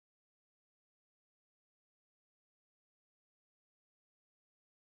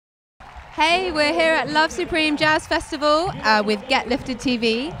Hey, we're here at Love Supreme Jazz Festival with Get Lifted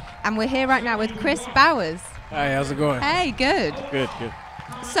TV, and we're here right now with Kris Bowers. Hi, how's it going? Hey, good. Good, good.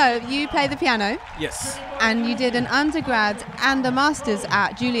 So, you play the piano? Yes. And you did an undergrad and a master's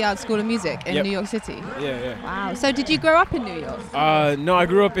at Juilliard School of Music in New York City? Yeah. Wow. So, did you grow up in New York? No, I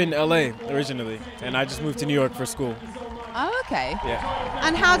grew up in LA originally, and I just moved to New York for school. Oh, okay. Yeah.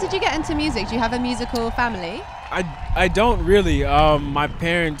 And how did you get into music? Do you have a musical family? I don't really. My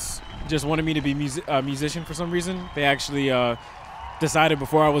parents just wanted me to be a musician for some reason. They actually decided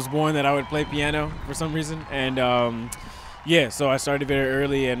before I was born that I would play piano for some reason, and yeah, so I started very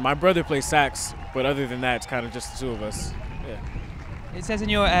early, and my brother plays sax, but other than that, it's kind of just the two of us. Yeah. It says in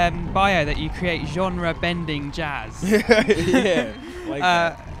your bio that you create genre-bending jazz. Yeah. Like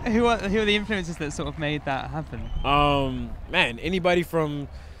that. Who are the influences that sort of made that happen? Man, anybody from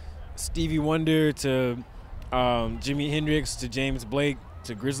Stevie Wonder to Jimi Hendrix to James Blake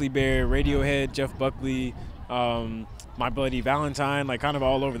to Grizzly Bear, Radiohead, Jeff Buckley, My Bloody Valentine, like kind of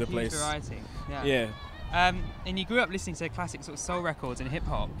all over the place. Variety. Yeah. And you grew up listening to classic sort of soul records and hip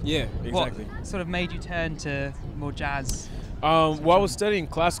hop. Yeah, exactly. What sort of made you turn to more jazz? Well, I was studying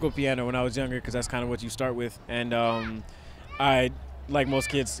classical piano when I was younger because that's kind of what you start with, and I, like most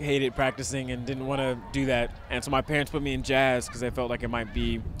kids, hated practicing and didn't want to do that. And so my parents put me in jazz because they felt like it might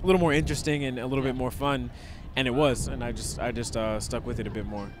be a little more interesting and a little bit more fun. And it was, and I just stuck with it a bit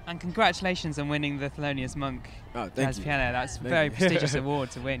more. And congratulations on winning the Thelonious Monk Jazz Piano. That's a very prestigious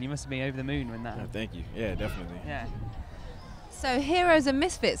award to win. You must have been over the moon when that. Thank you. Yeah, definitely. Yeah. So Heroes and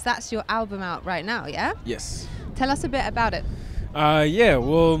Misfits, that's your album out right now, yeah? Yes. Tell us a bit about it. Yeah,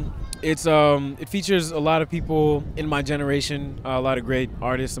 well, it features a lot of people in my generation, a lot of great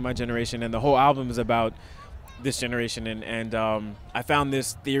artists in my generation, and the whole album is about this generation. And I found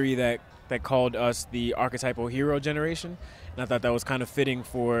this theory that called us the archetypal hero generation, and I thought that was kind of fitting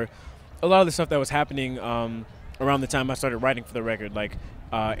for a lot of the stuff that was happening around the time I started writing for the record, like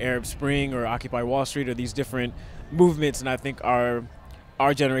Arab Spring or Occupy Wall Street, or these different movements. And I think our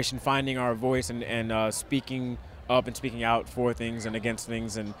generation finding our voice and speaking up and speaking out for things and against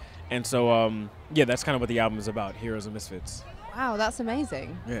things, and so yeah, that's kind of what the album is about, Heroes and Misfits. Wow, that's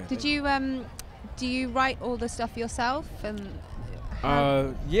amazing. Yeah. Did you do you write all the stuff yourself? And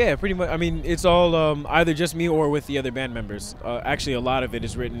yeah, pretty much. I mean, it's all either just me or with the other band members. Actually, a lot of it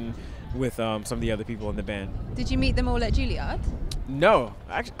is written with some of the other people in the band. Did you meet them all at Juilliard? No,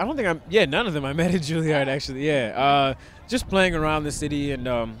 actually, I don't think none of them I met at Juilliard, actually. Yeah, just playing around the city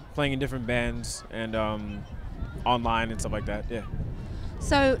and playing in different bands and online and stuff like that. Yeah.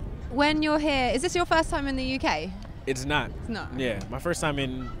 So when you're here, is this your first time in the UK? It's not. It's not. Yeah, my first time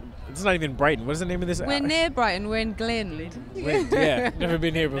in. It's not even Brighton. What is the name of this? We're near Brighton. We're in Glyn. Yeah, never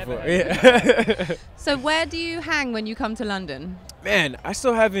been here before. Yeah. So where do you hang when you come to London? Man, I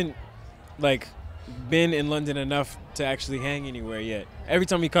still haven't been in London enough to actually hang anywhere yet. Every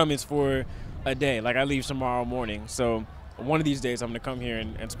time we come, it's for a day. Like I leave tomorrow morning, so one of these days I'm gonna come here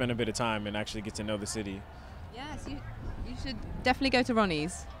and spend a bit of time and actually get to know the city. Yes, you should definitely go to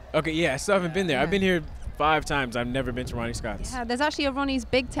Ronnie's. Okay, yeah, I still haven't been there. Yeah. I've been here 5 times. I've never been to Ronnie Scott's. Yeah, there's actually a Ronnie's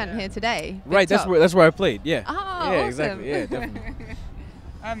big tent here today. Right, that's where I played. Yeah. Oh, yeah, awesome. Exactly. Yeah, definitely.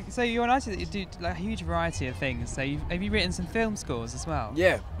 So you're an artist that you do like a huge variety of things. So have you written some film scores as well?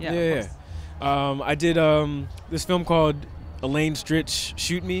 Yeah. I did this film called Elaine Stritch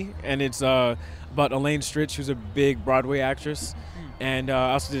Shoot Me, and it's about Elaine Stritch, who's a big Broadway actress. And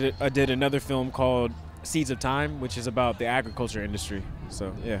I also did another film called Seeds of Time, which is about the agriculture industry.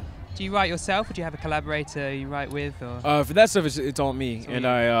 So yeah. Do you write yourself, or do you have a collaborator you write with? Or? For that stuff, it's all me, and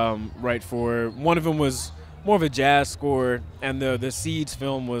I write for. One of them was more of a jazz score, and the Seeds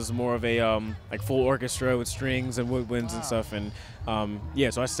film was more of a like full orchestra with strings and woodwinds and stuff. And yeah,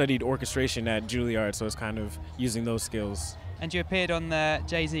 so I studied orchestration at Juilliard, so it's kind of using those skills. And you appeared on the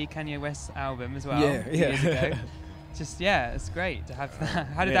Jay-Z Kanye West album as well. Yeah. Years ago. It's great to have that.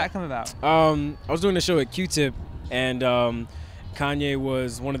 How did that come about? I was doing a show at Q-Tip, and Kanye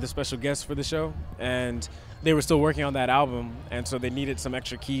was one of the special guests for the show, and they were still working on that album, and so they needed some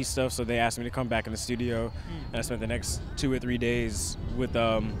extra key stuff, so they asked me to come back in the studio, and I spent the next 2 or 3 days with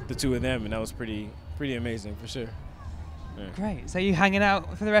the two of them, and that was pretty amazing for sure. Yeah. Great. So you hanging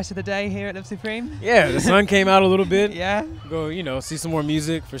out for the rest of the day here at Love Supreme? Yeah, the sun came out a little bit. Yeah. Go, see some more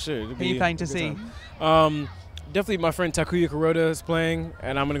music for sure. Who are you planning to see? Definitely my friend Takuya Kuroda is playing,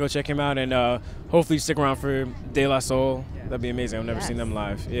 and I'm going to go check him out and hopefully stick around for De La Soul. That'd be amazing. I've never seen them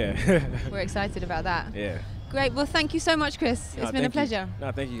live. Yeah. We're excited about that. Yeah. Great. Well, thank you so much, Kris. It's been a pleasure. No,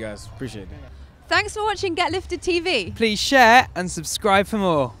 thank you guys. Appreciate it. Thanks for watching Get Lifted TV. Please share and subscribe for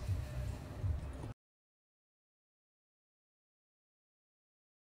more.